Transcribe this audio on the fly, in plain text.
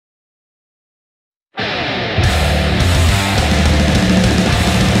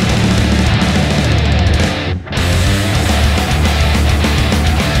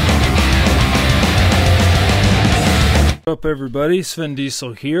What's up everybody, Sven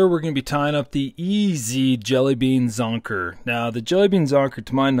Diesel here. We're going to be tying up the easy jelly bean zonker. Now the jelly bean zonker,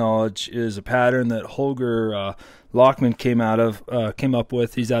 to my knowledge, is a pattern that Holger Lachmann came up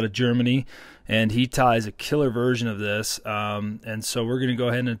with. He's out of Germany and he ties a killer version of this, and so we're going to go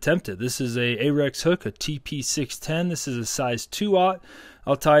ahead and attempt it. This is a Rex hook, a TP610. This is a size 2/0.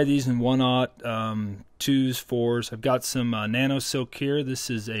 I'll tie these in 1/0, 2s, 4s. I've got some nano silk here. This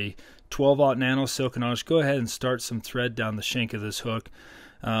is a 12/0 nano silk, and I'll just go ahead and start some thread down the shank of this hook.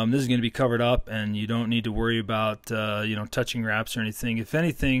 This is going to be covered up, and you don't need to worry about touching wraps or anything. If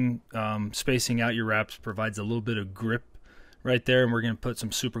anything, spacing out your wraps provides a little bit of grip right there, and we're going to put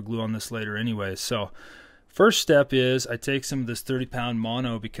some super glue on this later anyway. So first step is I take some of this 30-pound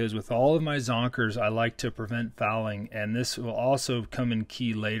mono, because with all of my zonkers I like to prevent fouling, and this will also come in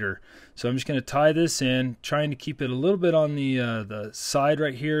key later. So I'm just going to tie this in, trying to keep it a little bit on the side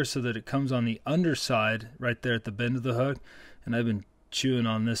right here so that it comes on the underside right there at the bend of the hook. And I've been chewing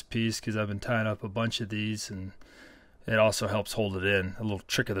on this piece because I've been tying up a bunch of these, and it also helps hold it in. A little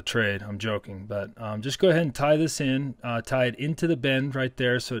trick of the trade. I'm joking, but just go ahead and tie this in, tie it into the bend right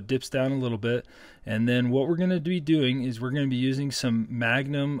there so it dips down a little bit. And then what we're going to be doing is we're going to be using some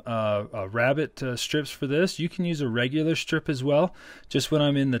Magnum rabbit strips for this. You can use a regular strip as well. Just when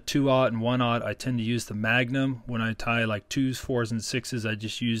I'm in the 2/0 and 1/0, I tend to use the Magnum. When I tie like 2s, 4s, and 6s, I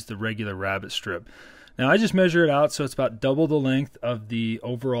just use the regular rabbit strip. Now I just measure it out so it's about double the length of the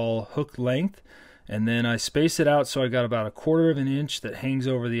overall hook length. And then I space it out so I got about 1/4 of an inch that hangs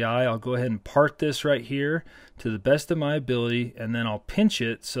over the eye. I'll go ahead and part this right here to the best of my ability, and then I'll pinch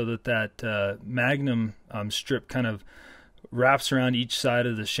it so that that Magnum strip kind of wraps around each side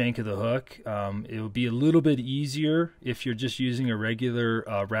of the shank of the hook. It will be a little bit easier if you're just using a regular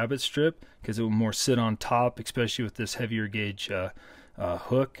rabbit strip, because it will more sit on top, especially with this heavier gauge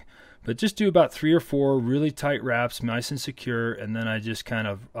hook. But just do about 3 or 4 really tight wraps, nice and secure, and then I just kind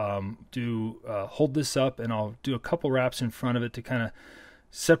of hold this up, and I'll do a couple wraps in front of it to kind of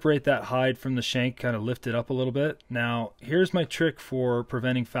separate that hide from the shank, kind of lift it up a little bit. Now here's my trick for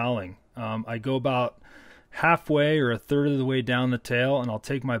preventing fouling. I go about halfway or 1/3 of the way down the tail, and I'll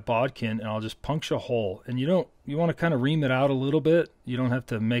take my bodkin and I'll just puncture a hole. And you want to kind of ream it out a little bit. You don't have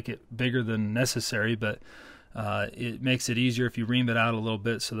to make it bigger than necessary, but it makes it easier if you ream it out a little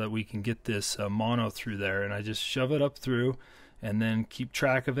bit so that we can get this mono through there. And I just shove it up through and then keep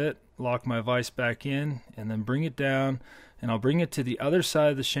track of it, lock my vise back in, and then bring it down, and I'll bring it to the other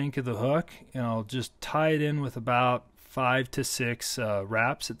side of the shank of the hook, and I'll just tie it in with about 5 to 6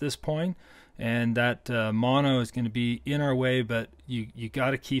 wraps at this point. And that mono is going to be in our way, but you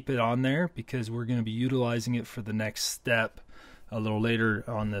got to keep it on there because we're going to be utilizing it for the next step a little later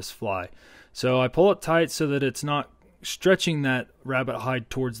on this fly. So I pull it tight so that it's not stretching that rabbit hide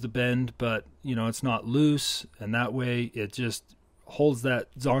towards the bend, but it's not loose, and that way it just holds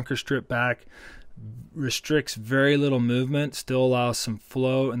that zonker strip back, restricts very little movement, still allows some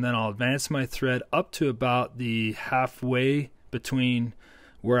flow. And then I'll advance my thread up to about the halfway between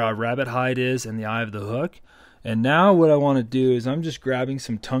where our rabbit hide is and the eye of the hook. And now what I want to do is I'm just grabbing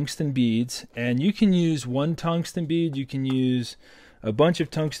some tungsten beads, and you can use one tungsten bead, you can use a bunch of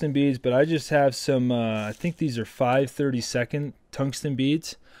tungsten beads, but I just have some I think these are 5/32 tungsten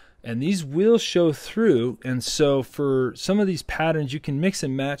beads, and these will show through. And so for some of these patterns you can mix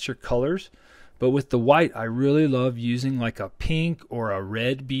and match your colors, but with the white I really love using like a pink or a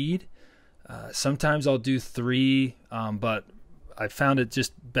red bead. Sometimes I'll do 3, but I found it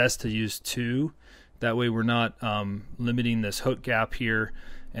just best to use 2. That way we're not limiting this hook gap here.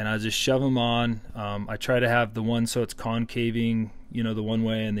 And I just shove them on. I try to have the one so it's concaving, the one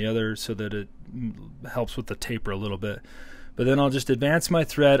way, and the other so that it helps with the taper a little bit. But then I'll just advance my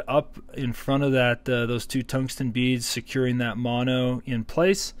thread up in front of that those 2 tungsten beads, securing that mono in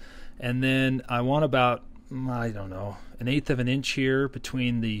place. And then I want about, I don't know, 1/8 of an inch here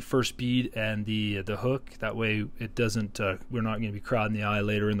between the first bead and the hook. That way it doesn't, we're not going to be crowding the eye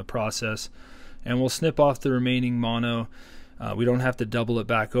later in the process. And we'll snip off the remaining mono. We don't have to double it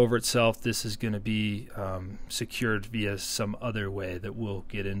back over itself. This is going to be secured via some other way that we'll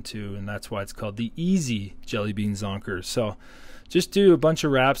get into, and that's why it's called the easy jelly bean zonker. So just do a bunch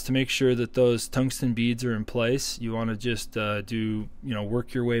of wraps to make sure that those tungsten beads are in place. You want to just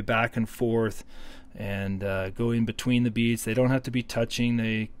work your way back and forth and go in between the beads. They don't have to be touching.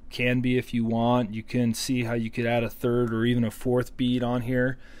 They can be if you want. You can see how you could add a 3rd or even a 4th bead on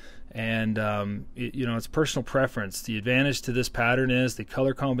here. And it's personal preference. The advantage to this pattern is the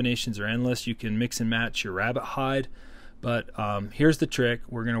color combinations are endless. You can mix and match your rabbit hide, but here's the trick.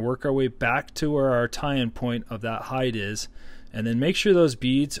 We're going to work our way back to where our tie-in point of that hide is, And then make sure those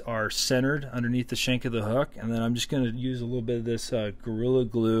beads are centered underneath the shank of the hook. And then I'm just going to use a little bit of this Gorilla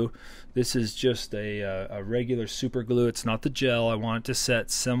Glue. This is just a regular super glue. It's not the gel. I want it to set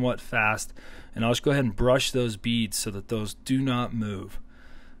somewhat fast. And I'll just go ahead and brush those beads so that those do not move.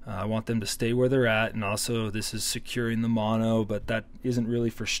 I want them to stay where they're at. And also this is securing the mono, but that isn't really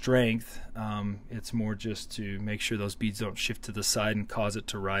for strength. It's more just to make sure those beads don't shift to the side and cause it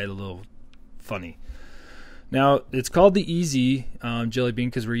to ride a little funny. Now, it's called the Easy Jelly Bean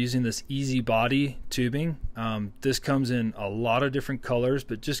because we're using this easy body tubing. This comes in a lot of different colors,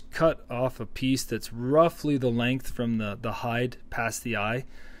 but just cut off a piece that's roughly the length from the hide past the eye.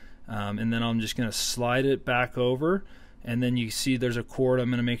 And then I'm just going to slide it back over. And then you see there's a cord. I'm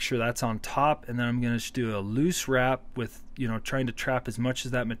going to make sure that's on top. And then I'm going to just do a loose wrap with, trying to trap as much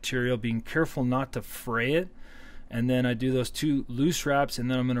of that material, being careful not to fray it. And then I do those 2 loose wraps,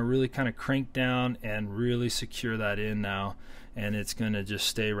 and then I'm going to really kind of crank down and really secure that in now, and it's going to just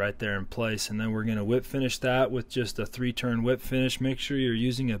stay right there in place. And then we're going to whip finish that with just a 3-turn whip finish. Make sure you're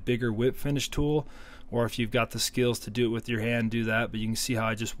using a bigger whip finish tool, or if you've got the skills to do it with your hand, do that. But you can see how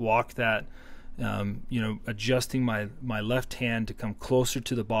I just walk that, adjusting my left hand to come closer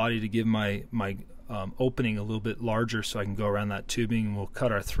to the body to give my opening a little bit larger so I can go around that tubing, and we'll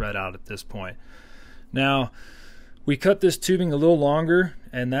cut our thread out at this point. Now, we cut this tubing a little longer,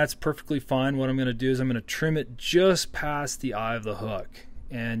 and that's perfectly fine. What I'm going to do is I'm going to trim it just past the eye of the hook.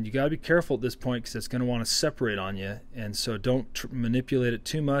 And you got to be careful at this point because it's going to want to separate on you. And so don't manipulate it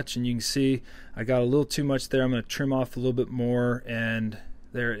too much. And you can see I got a little too much there. I'm going to trim off a little bit more, and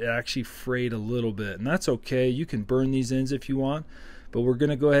there it actually frayed a little bit. And that's okay. You can burn these ends if you want. But we're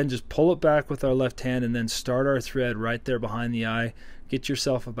going to go ahead and just pull it back with our left hand and then start our thread right there behind the eye. Get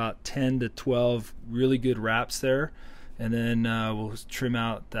yourself about 10 to 12 really good wraps there, and then we'll trim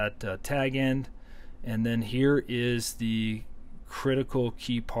out that tag end. And then here is the critical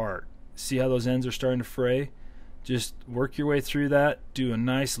key part. See how those ends are starting to fray? Just work your way through that, do a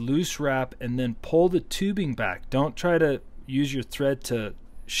nice loose wrap, and then pull the tubing back. Don't try to use your thread to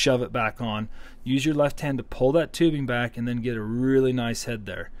shove it back on. Use your left hand to pull that tubing back and then get a really nice head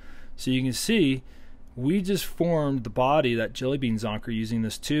there. So you can see we just formed the body, that jelly bean zonker, using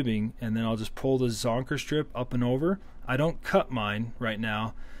this tubing, and then I'll just pull the zonker strip up and over. I don't cut mine right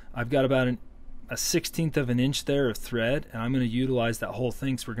now. I've got about a 1/16 of an inch there of thread, and I'm going to utilize that whole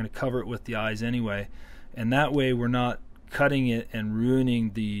thing, so we're going to cover it with the eyes anyway. And that way we're not cutting it and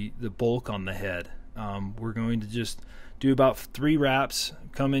ruining the bulk on the head. We're going to just do about 3 wraps,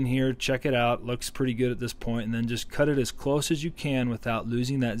 come in here, check it out, looks pretty good at this point, and then just cut it as close as you can without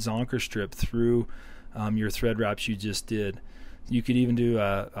losing that zonker strip through your thread wraps you just did. You could even do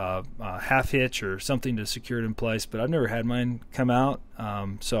a half hitch or something to secure it in place, but I've never had mine come out.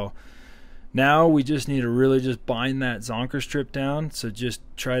 So now we just need to really just bind that zonker strip down. So just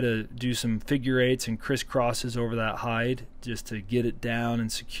try to do some figure 8s and crisscrosses over that hide just to get it down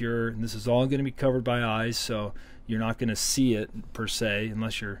and secure. And this is all going to be covered by eyes, so you're not going to see it per se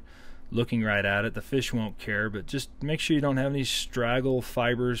unless you're looking right at it. The fish won't care, but just make sure you don't have any straggle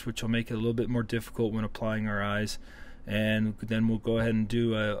fibers, which will make it a little bit more difficult when applying our eyes. And then we'll go ahead and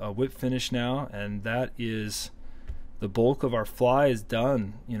do a whip finish now, and that is the bulk of our fly is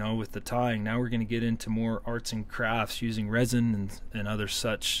done, with the tying. Now we're going to get into more arts and crafts using resin and other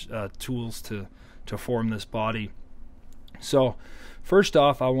such tools to form this body. So first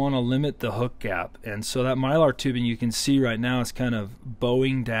off, I want to limit the hook gap, and so that mylar tubing you can see right now is kind of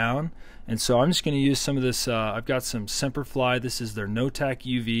bowing down, and so I'm just going to use some of this. I've got some Semperfli. This is their no-tack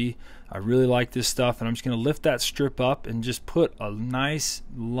UV. I really like this stuff, and I'm just going to lift that strip up and just put a nice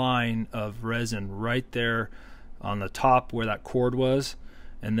line of resin right there on the top where that cord was,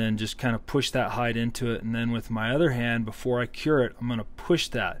 and then just kind of push that hide into it. And then with my other hand, before I cure it, I'm going to push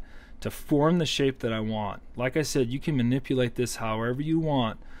that to form the shape that I want. Like I said, you can manipulate this however you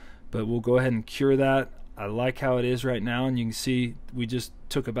want, but we'll go ahead and cure that. I like how it is right now, and you can see we just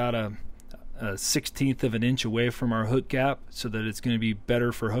took about a 1/16 of an inch away from our hook gap so that it's going to be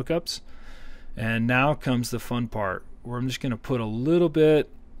better for hookups. And now comes the fun part, where I'm just going to put a little bit.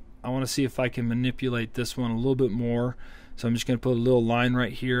 I want to see if I can manipulate this one a little bit more. So I'm just going to put a little line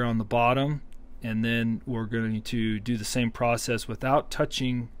right here on the bottom, and then we're going to do the same process without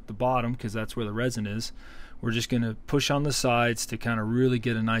touching the bottom because that's where the resin is. We're just going to push on the sides to kind of really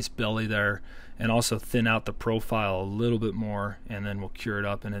get a nice belly there, and also thin out the profile a little bit more, and then we'll cure it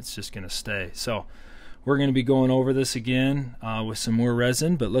up and it's just going to stay. So we're going to be going over this again with some more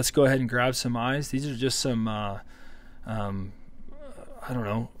resin, but let's go ahead and grab some eyes. These are just some I don't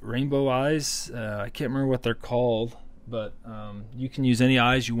know, rainbow eyes. I can't remember what they're called, but you can use any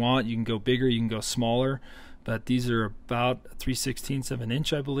eyes you want. You can go bigger, you can go smaller, but these are about 3/16 of an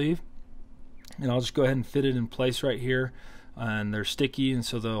inch, I believe. And I'll just go ahead and fit it in place right here. And they're sticky, and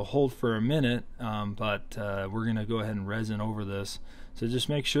so they'll hold for a minute, but we're going to go ahead and resin over this. So just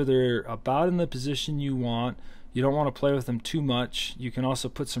make sure they're about in the position you want. You don't want to play with them too much. You can also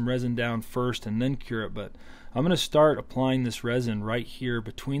put some resin down first and then cure it, but I'm going to start applying this resin right here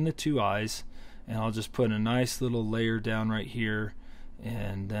between the two eyes, and I'll just put a nice little layer down right here,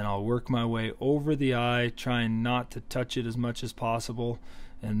 and then I'll work my way over the eye, trying not to touch it as much as possible,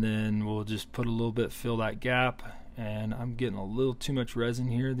 and then we'll just put a little bit, fill that gap. And I'm getting a little too much resin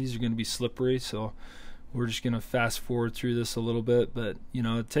here. These are going to be slippery, so we're just going to fast forward through this a little bit. But you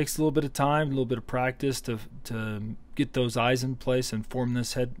know, it takes a little bit of time, a little bit of practice to get those eyes in place and form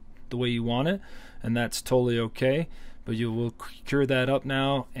this head the way you want it, and that's totally okay. But you will cure that up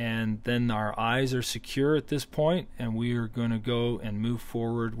now, and then our eyes are secure at this point, and we are going to go and move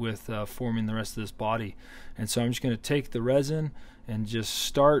forward with forming the rest of this body. And so I'm just going to take the resin and just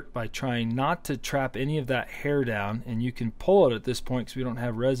start by trying not to trap any of that hair down, and you can pull it at this point because we don't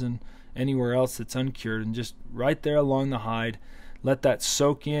have resin anywhere else that's uncured, and just right there along the hide, let that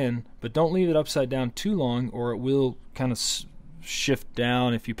soak in, but don't leave it upside down too long, or it will kind of shift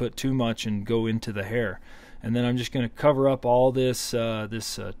down if you put too much and go into the hair. And then I'm just going to cover up all this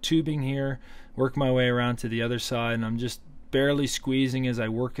tubing here, work my way around to the other side, and I'm just barely squeezing as I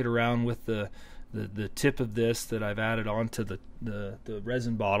work it around with the tip of this that I've added onto the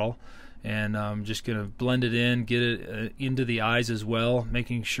resin bottle. And I'm just going to blend it in, get it into the eyes as well,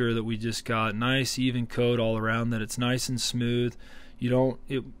 making sure that we just got nice even coat all around, that it's nice and smooth.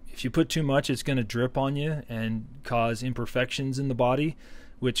 If you put too much, it's going to drip on you and cause imperfections in the body,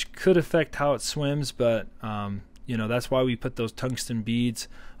 which could affect how it swims. But you know, that's why we put those tungsten beads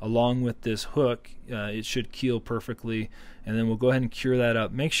along with this hook. It should keel perfectly, and then we'll go ahead and cure that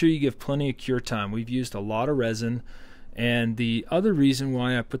up. Make sure you give plenty of cure time. We've used a lot of resin, and the other reason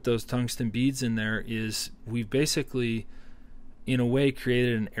why I put those tungsten beads in there is we've basically, in a way,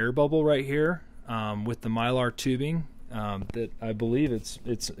 created an air bubble right here with the mylar tubing. That I believe it's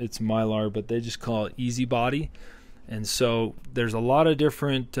mylar, but they just call it easy body. And so there's a lot of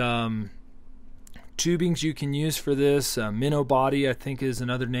different tubings you can use for this. Minnow body, I think, is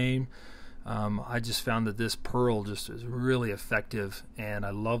another name. I just found that this pearl just is really effective, and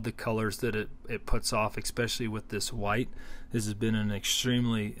I love the colors that it puts off, especially with this white. This has been an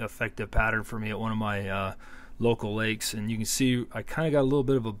extremely effective pattern for me at one of my local lakes, and you can see I kind of got a little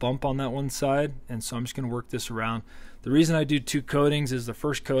bit of a bump on that one side, and so I'm just going to work this around. The reason I do two coatings is the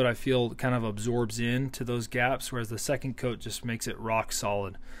first coat I feel kind of absorbs into those gaps, whereas the second coat just makes it rock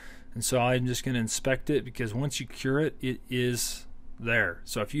solid. And so I'm just going to inspect it, because once you cure it, it is there.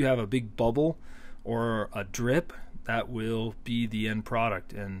 So if you have a big bubble or a drip, that will be the end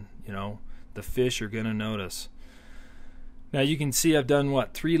product, and you know, the fish are going to notice. Now you can see I've done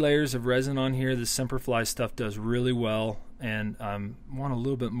 3 layers of resin on here. This Semperfli stuff does really well, and want a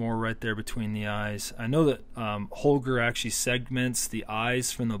little bit more right there between the eyes. I know that Holger actually segments the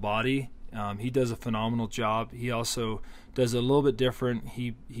eyes from the body. He does a phenomenal job. He also does a little bit different.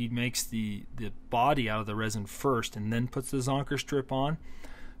 He makes the body out of the resin first and then puts the Zonker strip on.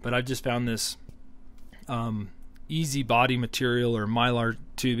 But I just found this easy body material, or mylar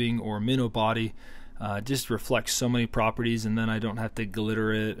tubing, or minnow body, just reflects so many properties, and then I don't have to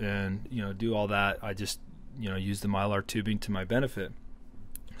glitter it and do all that. I just use the mylar tubing to my benefit.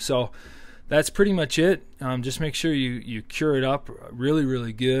 So that's pretty much it. Just make sure you cure it up really,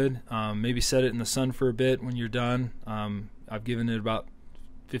 really good. Maybe set it in the sun for a bit when you're done. I've given it about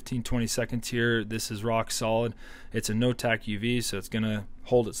 15-20 seconds here. This is rock solid. It's a no-tack UV, so it's going to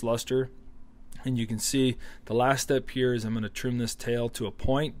hold its luster. And you can see the last step here is I'm going to trim this tail to a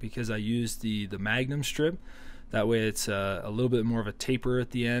point, because I use the magnum strip. That way it's a little bit more of a taper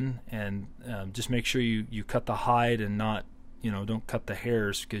at the end. And just make sure you cut the hide and not, don't cut the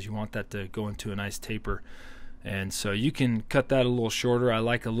hairs, because you want that to go into a nice taper. And so you can cut that a little shorter. I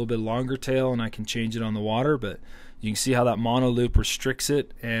like a little bit longer tail, and I can change it on the water, but you can see how that mono loop restricts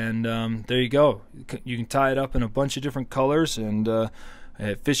it. And there you go. You can tie it up in a bunch of different colors, and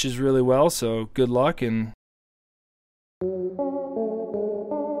it fishes really well. So good luck, and